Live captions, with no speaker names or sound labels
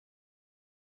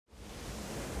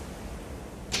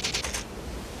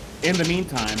In the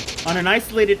meantime, on an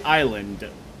isolated island,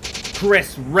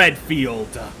 Chris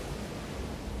Redfield.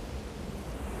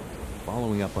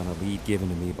 Following up on a lead given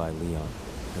to me by Leon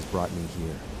has brought me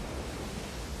here.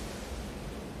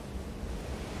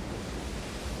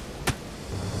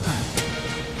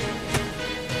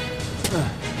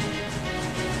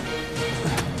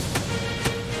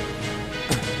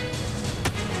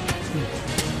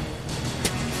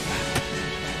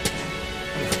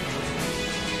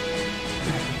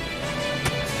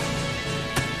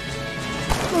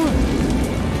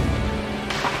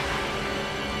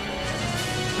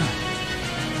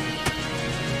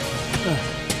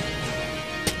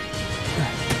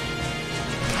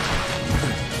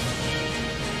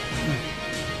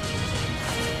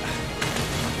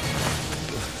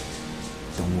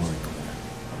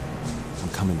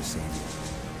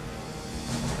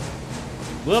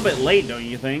 A little bit late, don't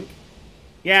you think?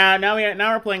 Yeah, now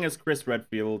we're playing as Chris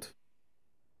Redfield,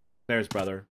 Claire's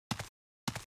brother.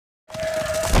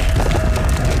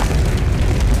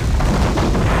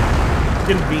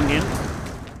 Convenient.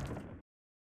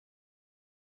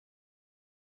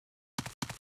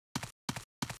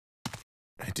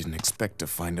 I didn't expect to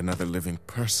find another living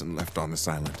person left on this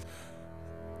island.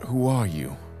 Who are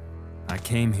you? I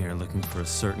came here looking for a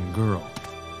certain girl.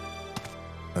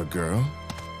 A girl?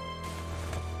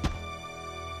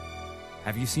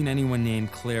 Have you seen anyone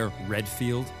named Claire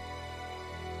Redfield?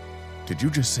 Did you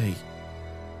just say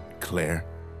Claire?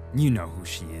 You know who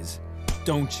she is,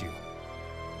 don't you?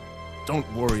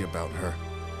 Don't worry about her.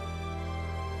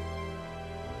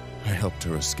 I helped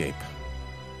her escape.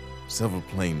 Several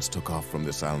planes took off from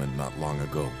this island not long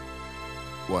ago.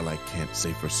 While I can't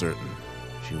say for certain,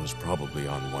 she was probably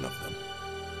on one of them.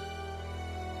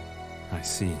 I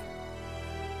see.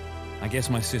 I guess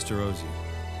my sister owes you.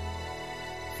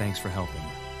 Thanks for helping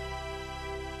me.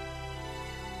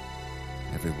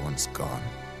 Everyone's gone.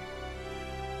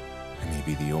 I may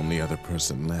be the only other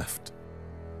person left.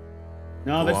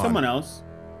 No, there's someone else.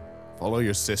 Follow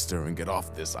your sister and get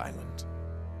off this island.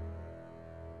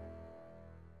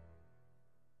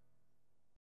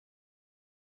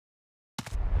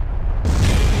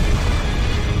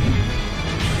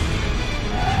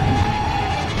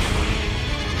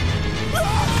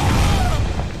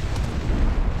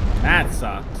 That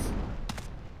sucks.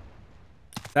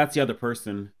 That's the other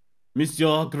person.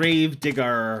 Monsieur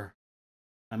Gravedigger.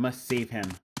 I must save him.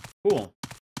 Cool.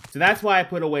 So that's why I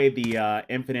put away the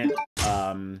infinite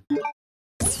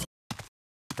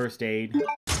first aid.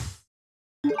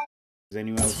 Because I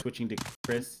knew I was switching to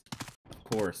Chris. Of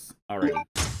course. Alrighty.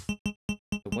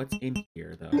 So what's in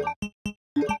here, though?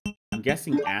 I'm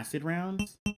guessing acid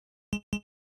rounds?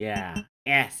 Yeah,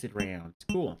 acid rounds.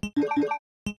 Cool.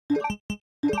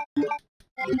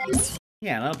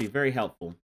 Yeah, that'll be very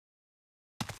helpful.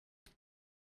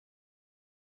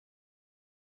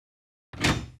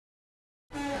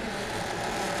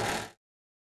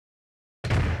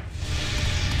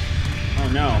 Oh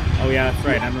no. Oh yeah, that's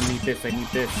right. I don't need this. I need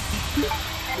this.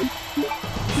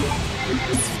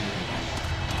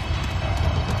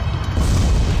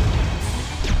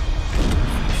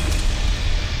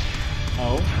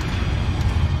 Oh.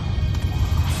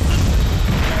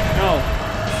 No.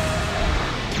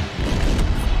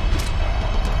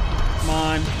 Come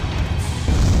on.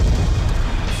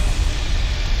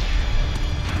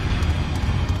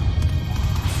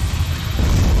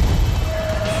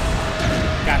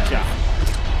 Gotcha.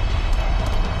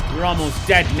 You're almost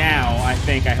dead now, I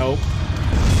think, I hope.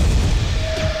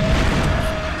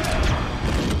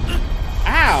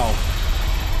 Ow!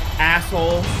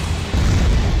 Asshole.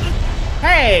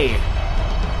 Hey!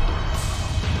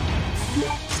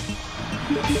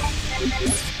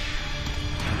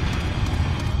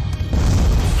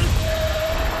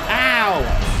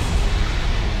 Ow!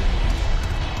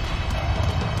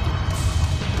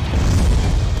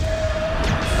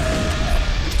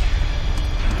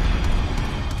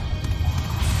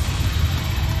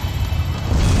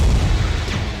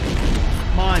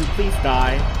 Come on, please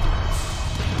die.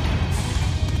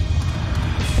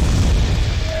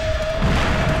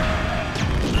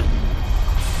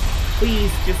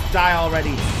 Please, just die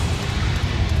already.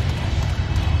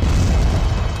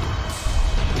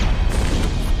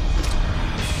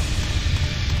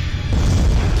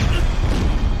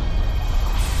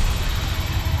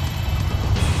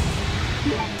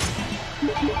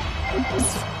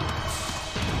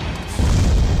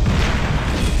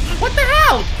 What the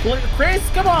hell? Chris,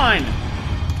 come on!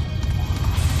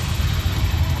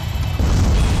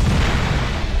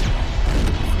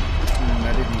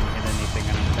 I didn't even hit anything, I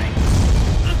don't think.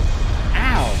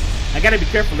 Ow! I gotta be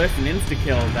careful, there's an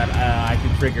insta-kill that I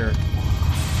can trigger.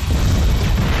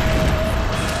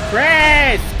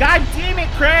 Chris! God damn it,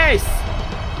 Chris!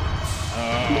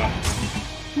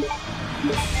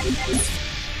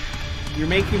 You're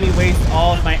making me waste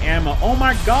all of my ammo. Oh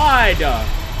my god!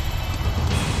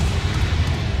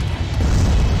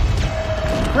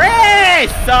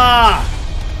 Chris!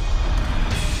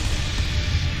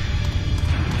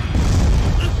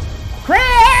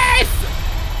 Chris!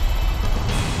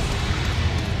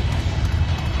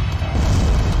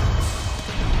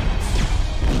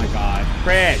 Oh my god.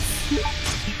 Chris!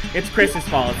 It's Chris's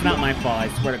fault. It's not my fault. I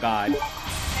swear to God.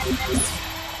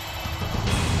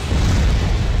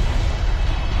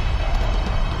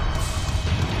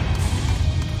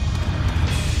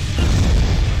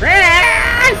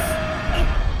 Chris!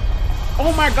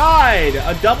 Oh my god!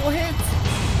 A double hit?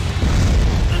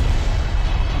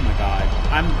 Oh my god.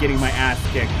 I'm getting my ass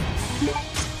kicked.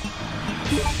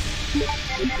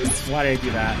 Why did I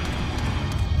do that?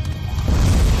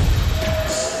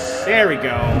 There we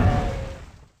go.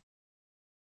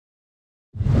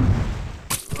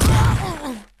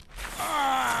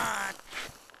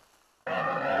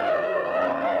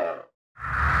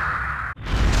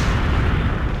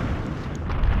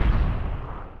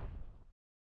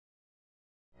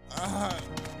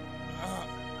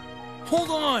 Hold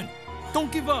on!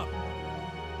 Don't give up!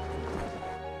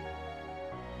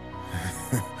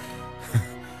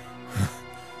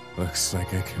 Looks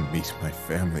like I can meet my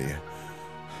family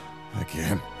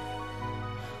again.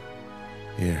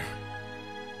 Here.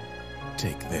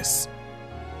 Take this.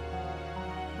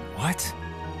 What?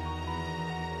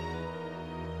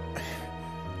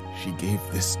 She gave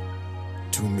this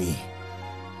to me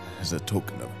as a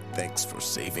token of thanks for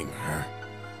saving her.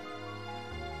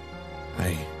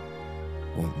 I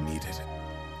won't need it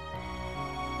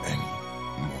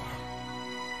anymore.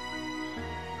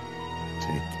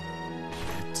 Take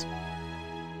it.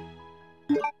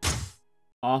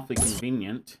 Awfully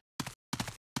convenient.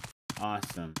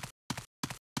 Awesome.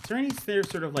 Is there any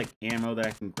sort of like ammo that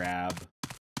I can grab?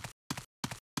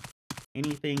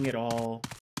 Anything at all?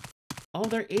 Oh,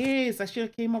 there is! I should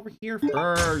have came over here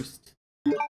first.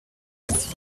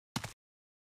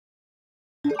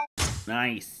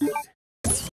 Nice.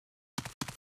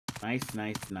 Nice,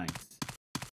 nice, nice.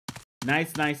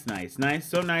 Nice, nice, nice. Nice,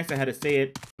 so nice I had to say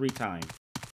it 3 times.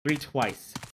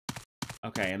 Twice.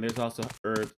 Okay, and there's also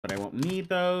herbs, but I won't need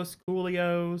those.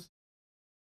 Coolios.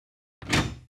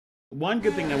 One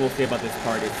good thing I will say about this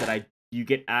part is that you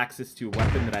get access to a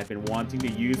weapon that I've been wanting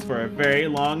to use for a very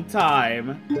long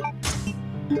time.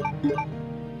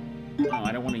 No,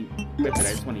 I don't want to equip it,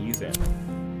 I just want to use it.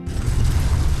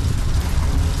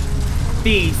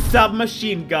 The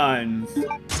submachine guns!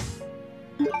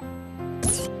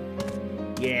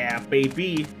 Yeah,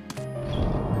 baby!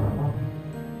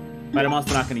 But I'm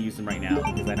also not going to use them right now,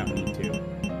 because I don't need to.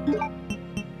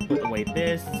 Put away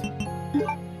this.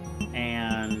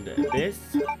 And this.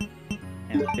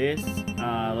 And this.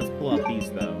 Let's pull out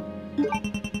these, though.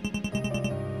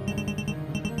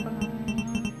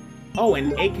 Oh,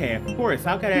 an AK, of course.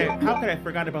 How could I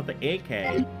forget about the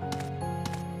AK?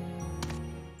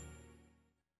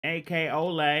 AK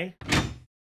Ole.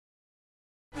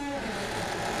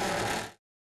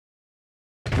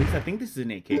 At least I think this is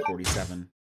an AK-47.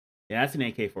 Yeah, that's an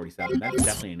AK-47. That's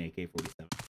definitely an AK-47.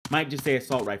 Might just say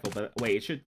assault rifle, but wait, it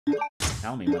should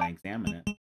tell me when I examine it.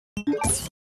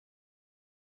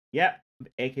 Yep,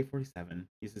 AK-47.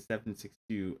 Uses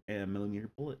 7.62 millimeter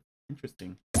bullet.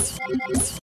 Interesting.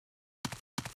 Can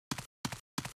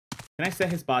I set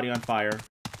his body on fire?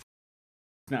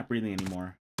 He's not breathing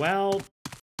anymore. Well,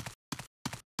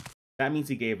 that means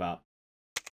he gave up.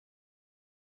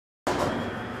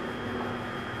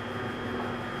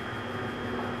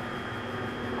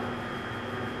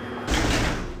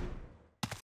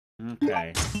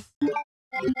 Okay.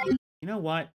 You know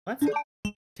what? Let's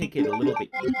take it a little bit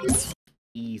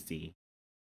easy.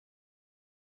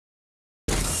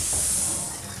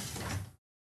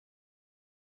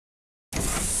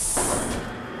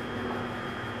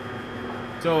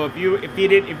 So if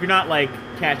you're not like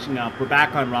catching up, we're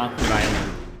back on Rockfort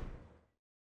Island.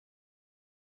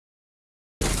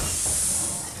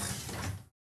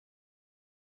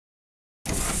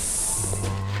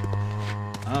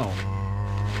 Oh.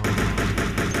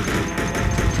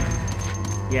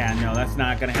 Yeah, no, that's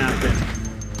not gonna happen.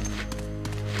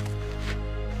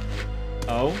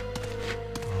 Oh?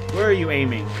 Where are you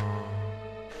aiming?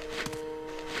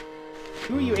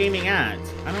 Who are you aiming at?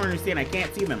 I don't understand, I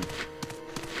can't see them.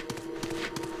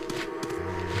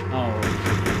 Oh.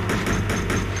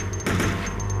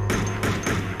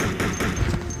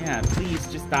 Yeah, please,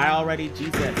 just die already,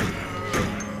 Jesus.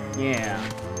 Yeah.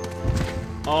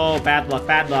 Oh, bad luck,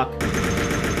 bad luck.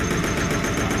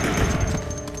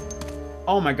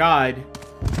 Oh my god.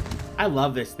 I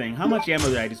love this thing. How much ammo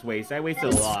did I just waste? I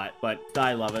wasted a lot, but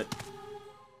I love it.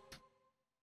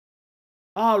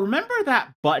 Oh, remember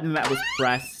that button that was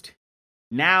pressed?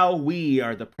 Now we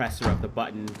are the presser of the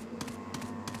button.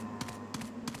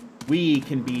 We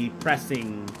can be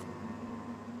pressing.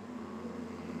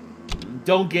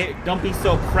 Don't be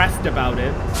so pressed about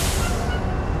it.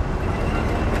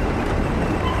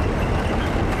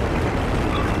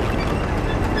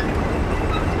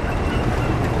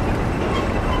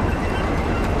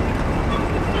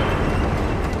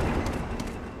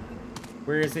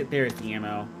 Where is it? There's the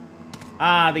ammo.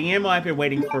 Ah, the ammo I've been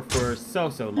waiting for so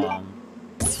long.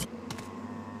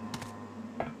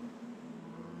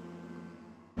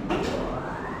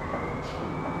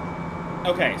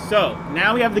 Okay, so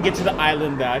now we have to get to the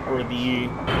island that, or the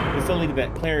facility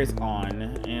that Claire is on.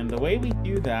 And the way we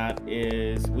do that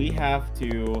is we have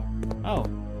to, oh,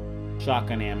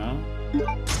 shotgun ammo.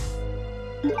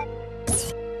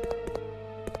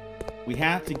 We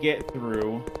have to get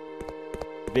through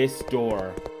this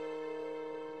door.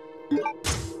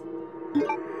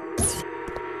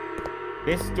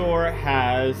 This door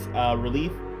has a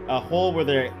hole where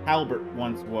the halberd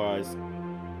once was.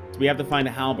 So we have to find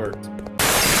a halberd.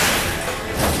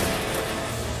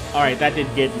 Alright, that did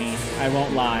get me. I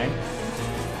won't lie.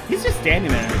 He's just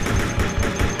standing there.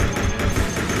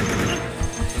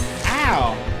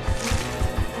 Ow!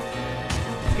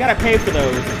 You gotta pay for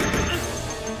those.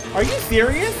 Are you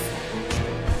serious?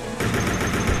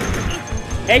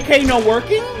 AK no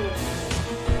working?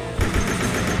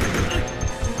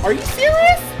 Are you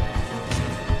serious?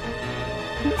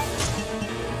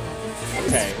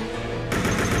 Okay.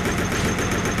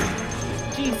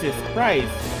 Jesus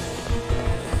Christ.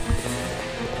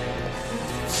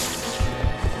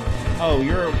 Oh,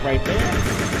 you're right there?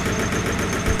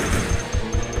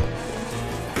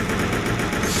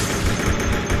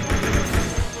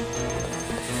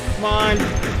 Come on.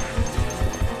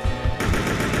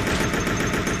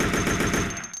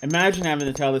 Imagine having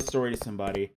to tell this story to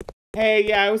somebody. Hey,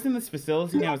 yeah, I was in this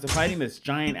facility and I was fighting this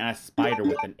giant-ass spider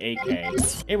with an AK.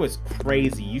 It was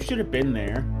crazy. You should have been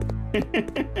there.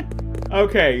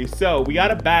 Okay, so we got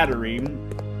a battery.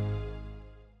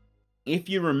 If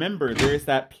you remember, there's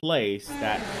that place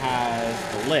that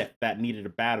has a lift that needed a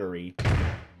battery.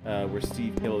 Where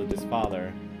Steve killed his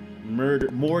father.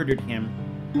 Murdered him.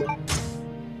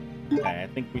 Okay, I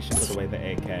think we should put away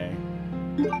the AK.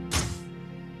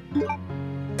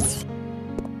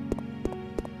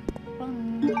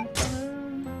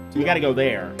 So we gotta go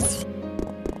there.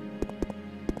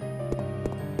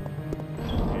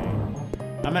 Okay.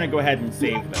 I'm gonna go ahead and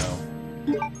save, though.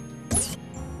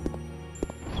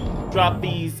 Drop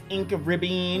these ink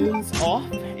ribbons off,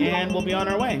 and we'll be on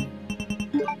our way.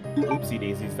 Oopsie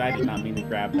daisies, I did not mean to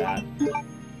grab that.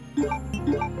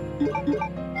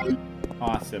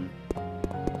 Awesome.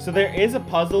 So there is a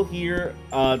puzzle here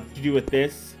to do with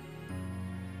this.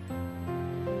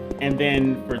 And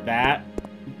then for that.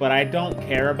 But I don't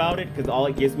care about it, because all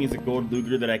it gives me is a gold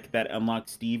Luger that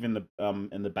unlocks Steve in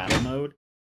the battle mode.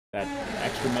 That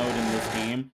extra mode in this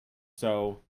game.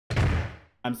 So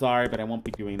I'm sorry, but I won't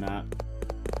be doing that.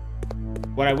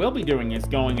 What I will be doing is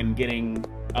going and getting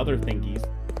other thingies.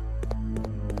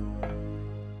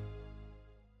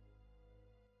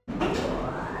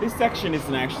 This section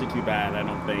isn't actually too bad, I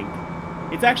don't think.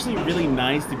 It's actually really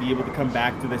nice to be able to come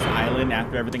back to this island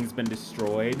after everything's been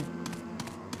destroyed.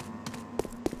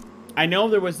 I know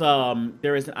there was an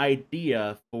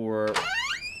idea for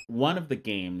one of the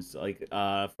games, like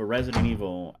for Resident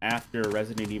Evil, after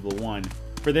Resident Evil 1,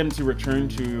 for them to return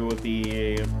to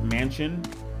the mansion,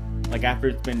 like after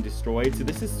it's been destroyed. So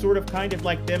this is sort of kind of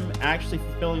like them actually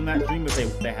fulfilling that dream that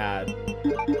they had.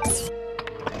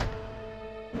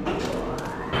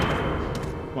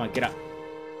 Come on, get up.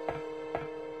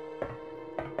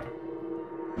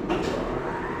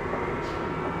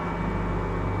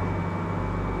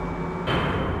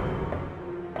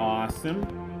 Awesome.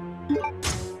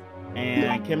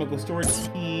 And chemical storage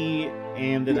key,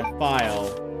 and then a file.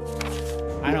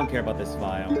 I don't care about this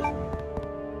file.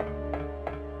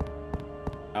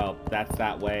 Oh, that's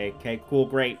that way. Okay, cool,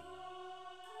 great.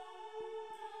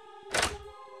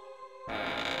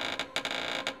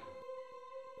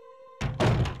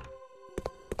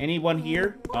 Anyone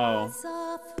here? Oh.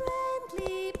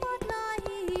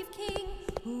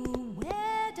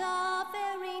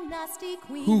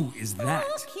 Who is that?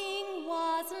 The king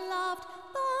was loved,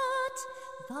 but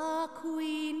the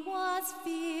queen was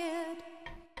feared.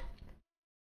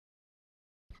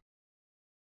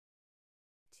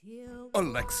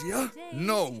 Alexia?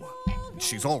 No!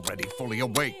 She's already fully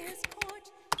awake.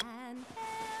 And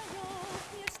arrow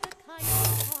pierced the kite.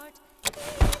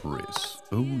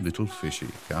 Oh, little fishy,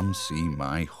 come see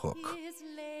my hook.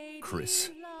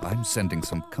 Chris, I'm sending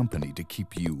some company to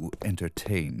keep you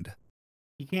entertained.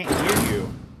 He can't hear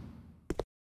you.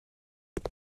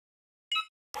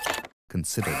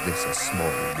 Consider this a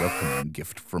small welcoming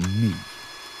gift from me.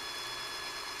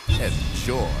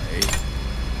 Enjoy.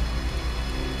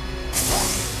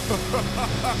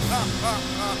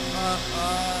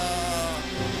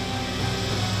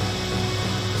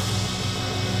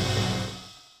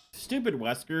 Stupid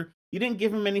Wesker. You didn't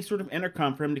give him any sort of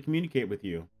intercom for him to communicate with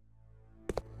you.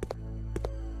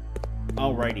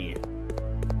 Alrighty.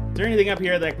 Is there anything up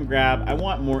here that I can grab? I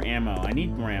want more ammo. I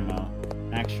need more ammo,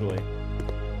 actually.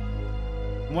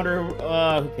 I wonder,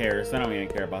 who cares? I don't even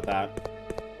care about that.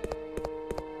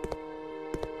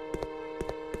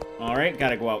 Alright,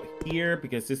 gotta go out here,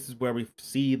 because this is where we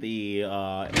see the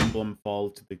emblem fall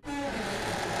to the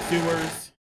sewers.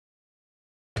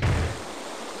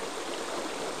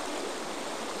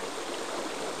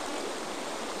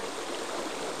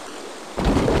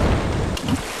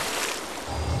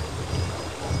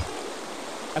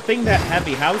 A thing that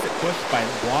heavy, how is it pushed by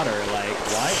water? Like,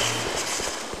 what?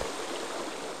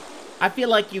 I feel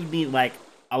like you need, like,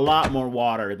 a lot more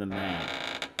water than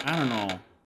that. I don't know.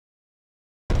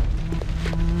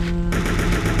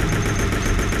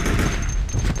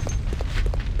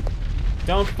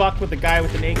 Don't fuck with the guy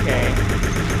with an AK.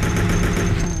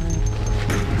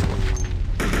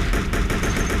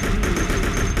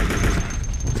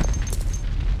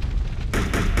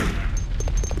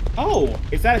 Oh,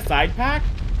 is that a side pack?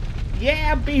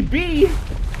 Yeah, baby!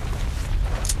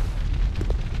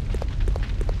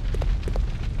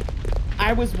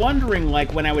 I was wondering,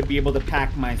 like, when I would be able to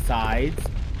pack my sides.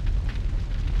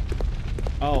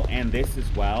 Oh, and this as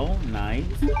well. Nice.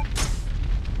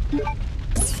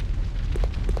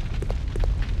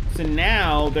 So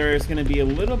now there's going to be a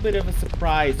little bit of a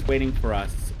surprise waiting for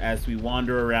us as we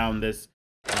wander around this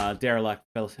derelict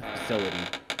facility.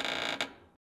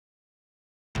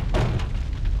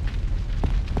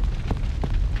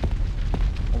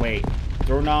 Wait,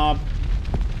 doorknob.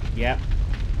 Yep.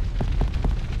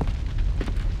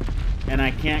 And I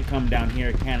can't come down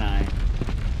here, can I?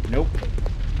 Nope.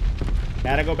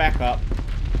 Gotta go back up.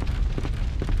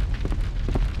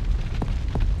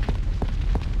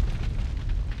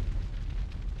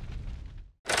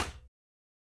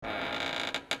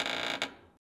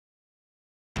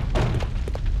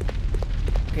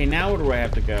 Okay, now where do I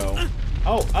have to go?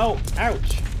 Oh, oh,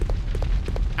 ouch.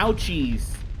 Ouchies.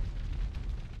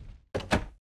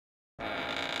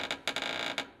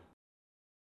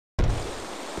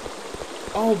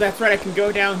 Oh, that's right, I can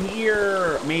go down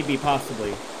here. Maybe,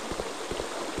 possibly.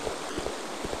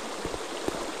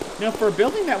 No, for a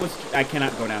building that was... I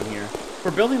cannot go down here. For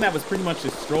a building that was pretty much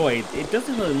destroyed, it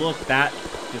doesn't really look that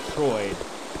destroyed.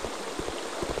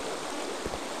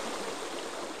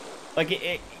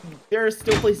 Like, there are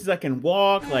still places I can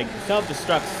walk. Like, the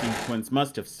self-destruct sequence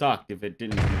must have sucked if it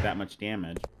didn't do that much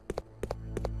damage.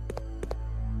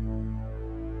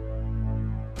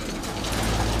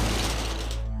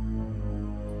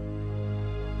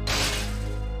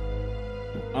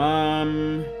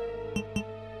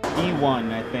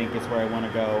 E1, I think, is where I want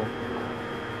to go.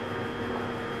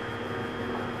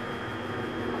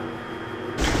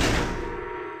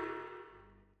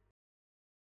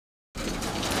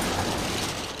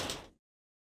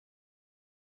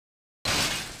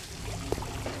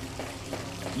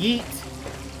 Yeet.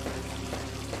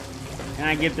 Can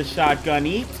I get the shotgun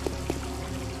eat?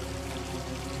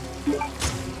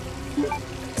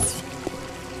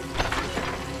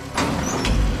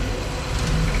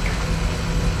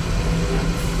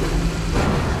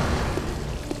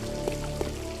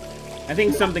 I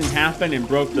think something happened and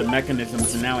broke the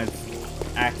mechanisms, and now it's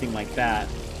acting like that.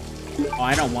 Oh,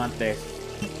 I don't want this.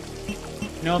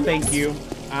 No, thank you.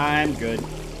 I'm good.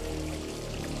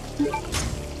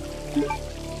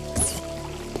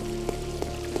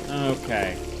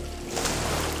 Okay.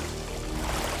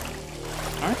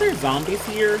 Aren't there zombies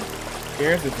here?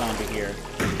 There's a zombie here.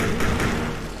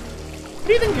 What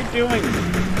do you think you're doing?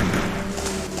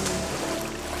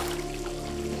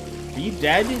 Are you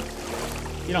dead?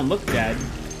 You don't look dead.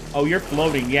 Oh, you're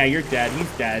floating. Yeah, you're dead. He's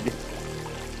dead.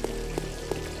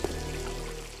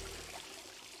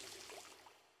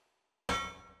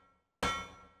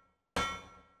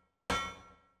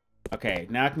 Okay,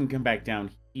 now I can come back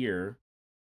down here.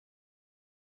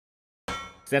 So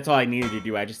that's all I needed to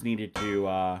do. I just needed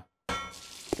to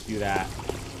do that.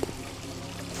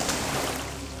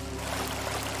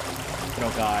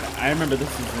 Oh god, I remember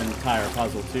this is an entire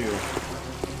puzzle too.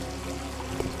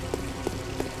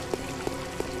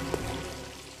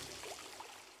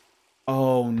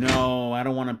 Oh no, I don't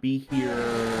be here.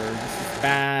 This is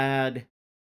bad.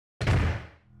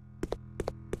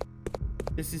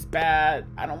 This is bad.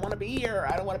 I don't want to be here.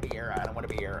 I don't want to be here. I don't want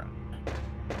to be here.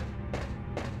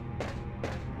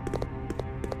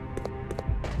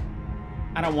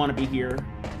 I don't want to be here.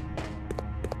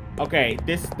 Okay,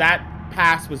 that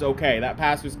pass was okay. That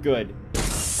pass was good.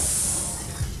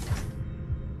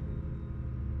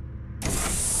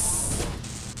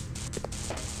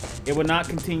 It would not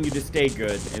continue to stay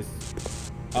good.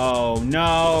 Oh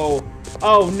no!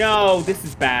 Oh no! This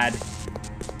is bad.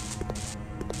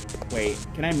 Wait,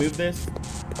 can I move this?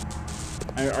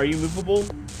 Are you movable?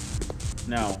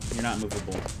 No, you're not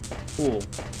movable. Cool.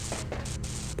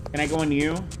 Can I go in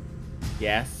you?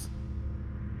 Yes.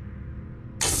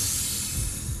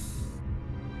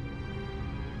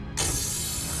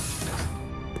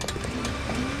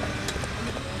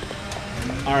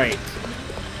 Alright.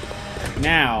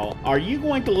 Now, are you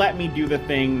going to let me do the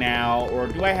thing now, or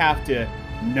do I have to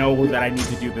know that I need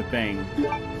to do the thing?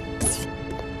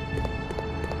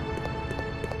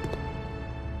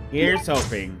 Here's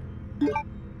hoping.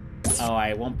 Oh,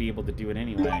 I won't be able to do it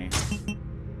anyway.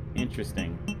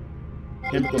 Interesting.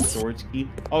 Chemical storage key.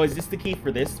 Oh, is this the key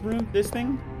for this room? This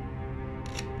thing?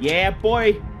 Yeah,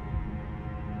 boy!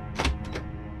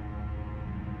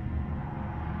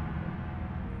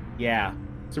 Yeah.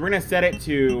 So we're gonna set it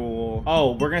to...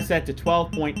 Oh, we're gonna set it to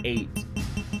 12.8.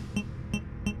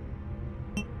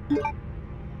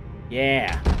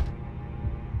 Yeah.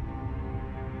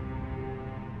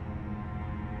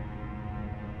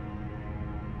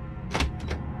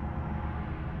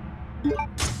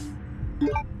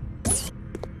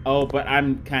 Oh, but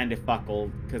I'm kind of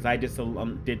fuckled because I just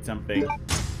did something.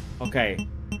 Okay.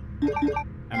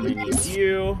 I'm gonna need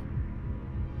you.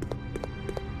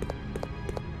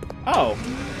 Oh.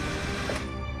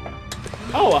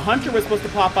 Oh, a hunter was supposed to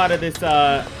pop out of this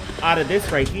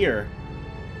right here.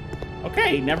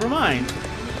 Okay, never mind.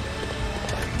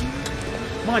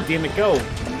 Come on, damn it, go.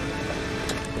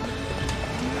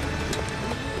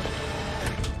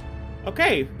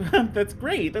 Okay, that's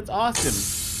great. That's awesome.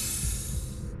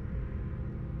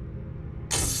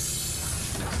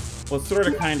 Well, it's sort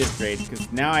of kind of great,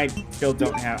 because now I still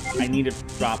don't have... I need to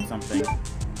drop something.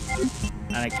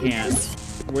 And I can't.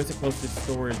 Where's the closest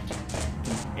storage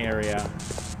area?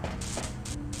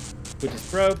 Which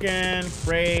is broken.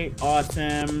 Great.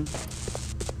 Awesome.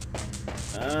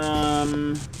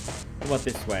 What about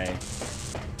this way?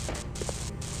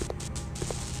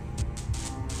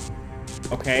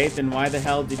 Okay, then why the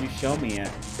hell did you show me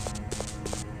it?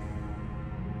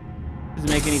 Doesn't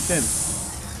make any sense.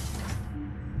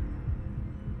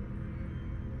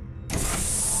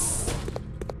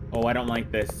 Oh, I don't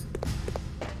like this.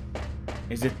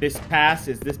 Is it this pass?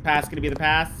 Is this pass gonna be the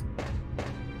pass?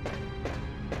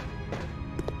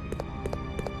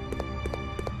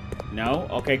 No?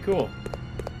 Okay, cool.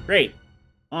 Great.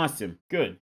 Awesome.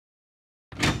 Good.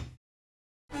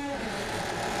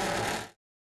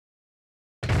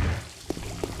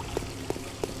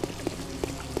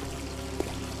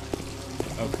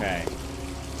 Okay.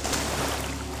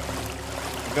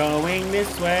 Going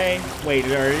this way. Wait, are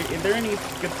there any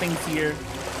good things here?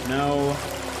 No.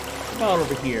 What about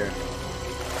over here?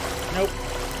 Nope.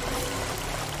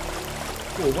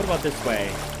 Cool, what about this way?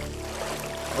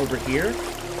 Over here?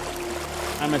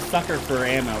 I'm a sucker for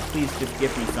ammo. Please just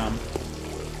give me some.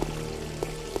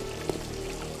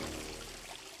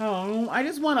 Oh, I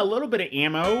just want a little bit of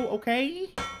ammo, okay?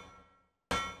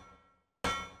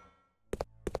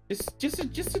 Just a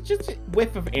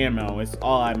whiff of ammo is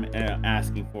all I'm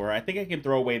asking for. I think I can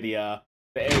throw away the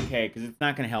AK because it's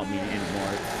not gonna help me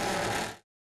anymore.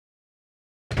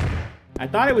 I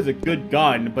thought it was a good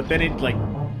gun, but then it like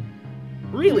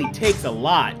really takes a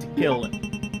lot to kill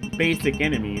basic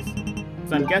enemies.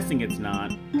 So I'm guessing it's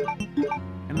not,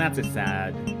 and that's a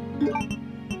sad.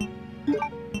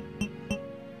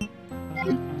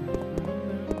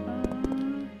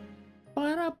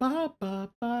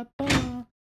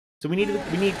 So we need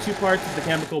 2 parts of the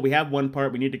chemical. We have 1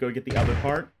 part. We need to go get the other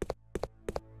part.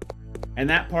 And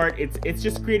that part, it's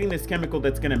just creating this chemical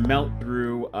that's gonna melt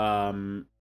through,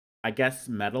 I guess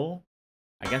metal.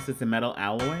 I guess it's a metal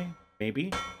alloy,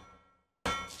 maybe.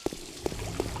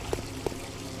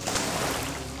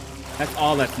 That's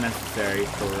all that's necessary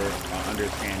for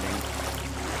understanding.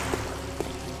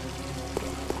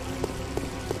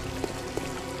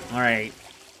 All right.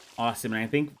 Awesome, and I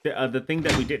think the thing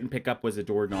that we didn't pick up was a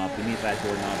doorknob. We need that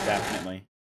doorknob, definitely.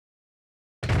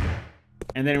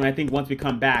 And then I think once we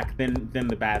come back, then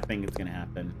the bad thing is gonna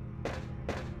happen.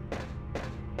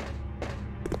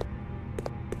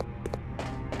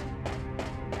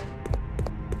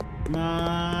 Come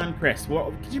on, Chris.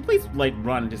 Well, could you please, like,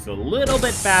 run just a little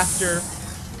bit faster?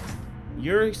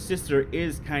 Your sister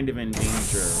is kind of in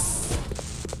danger.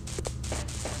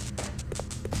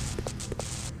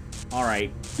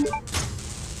 Alright.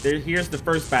 Here's the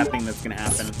first bad thing that's gonna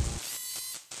happen.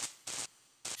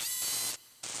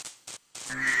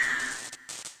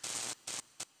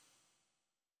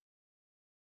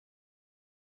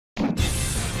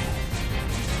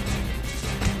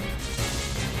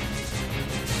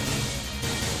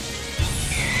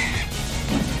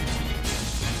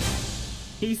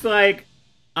 He's like,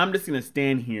 I'm just gonna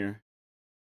stand here.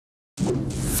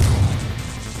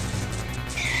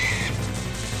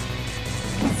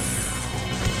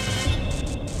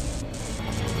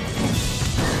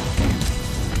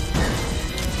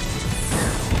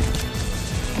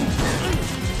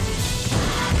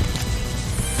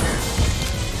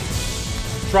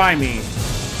 Try me.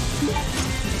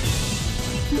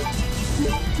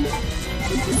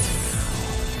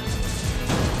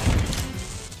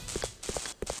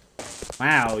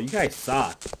 Wow, you guys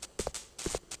suck.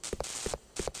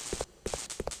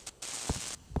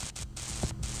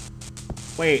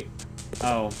 Wait.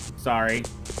 Oh, sorry.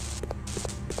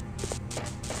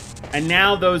 And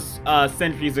now those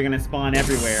sentries are gonna spawn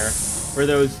everywhere. Or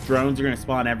those drones are gonna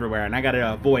spawn everywhere, and I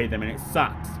gotta avoid them, and it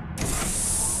sucks.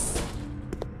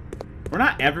 We're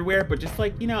not everywhere, but just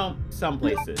like, you know, some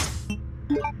places.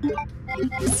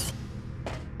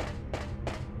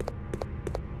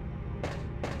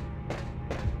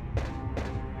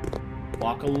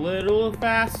 Walk a little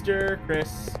faster,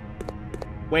 Chris.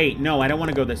 Wait, no, I don't want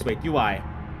to go this way, do I?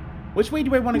 Which way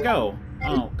do I want to go?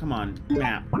 Oh, come on,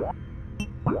 map.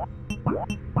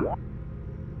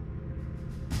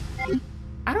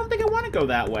 I don't think I want to go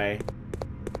that way.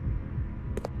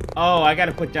 Oh, I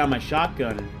gotta put down my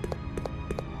shotgun.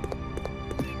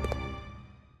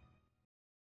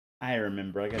 I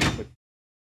remember, I gotta put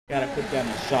down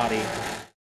the shotty.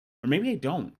 Or maybe I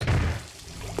don't.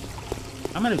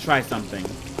 I'm gonna try something.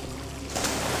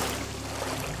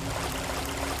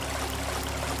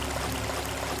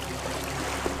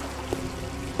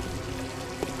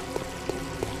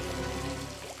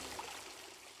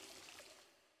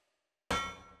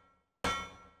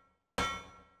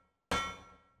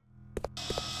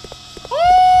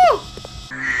 Oh!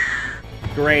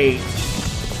 Great.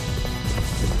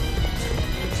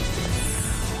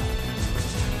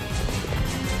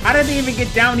 How did they even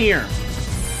get down here?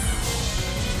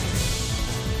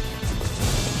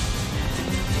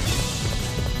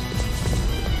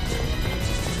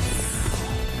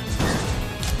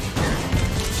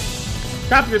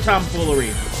 Stop your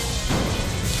tomfoolery.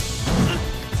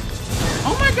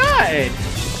 Oh my god!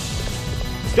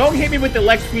 Don't hit me with the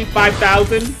Lex Sweep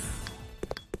 5000.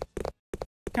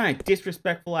 Kind of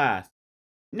disrespectful ass.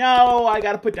 No, I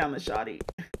gotta put down the shotty.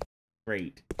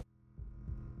 Great.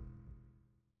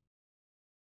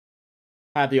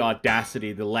 I have the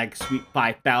audacity, the Leg Sweep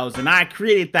 5000. I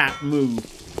created that move.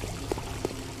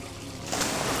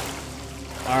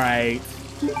 Alright.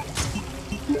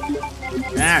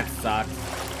 That sucks.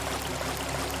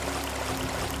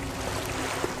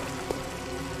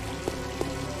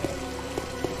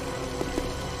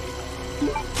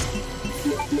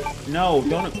 No,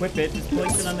 don't equip it. Just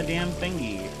place it on the damn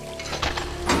thingy.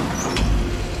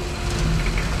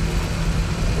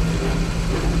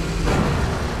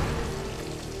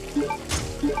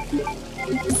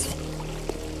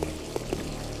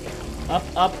 Up,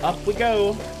 up, up we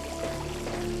go.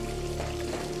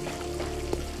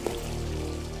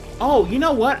 Oh, you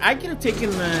know what? I could have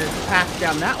taken the path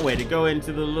down that way to go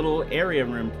into the little area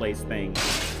room place thing.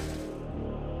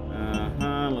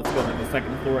 Let's go to the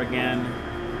second floor again.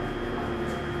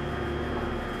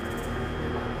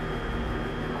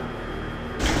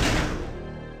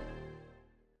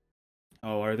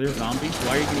 Oh, are there zombies?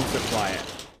 Why are you getting so quiet?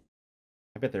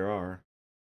 I bet there are.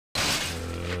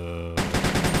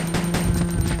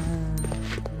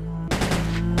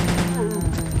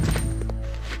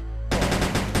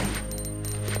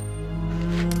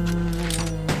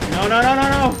 No, no, no, no,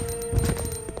 no!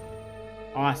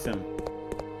 Awesome.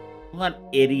 What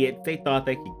idiots. They thought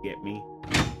they could get me.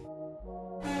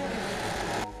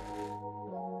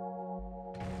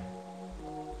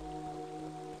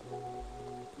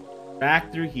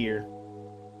 Back through here.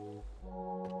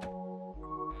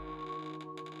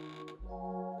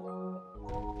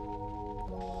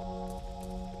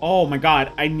 Oh my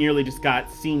god, I nearly just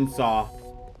got scene saw.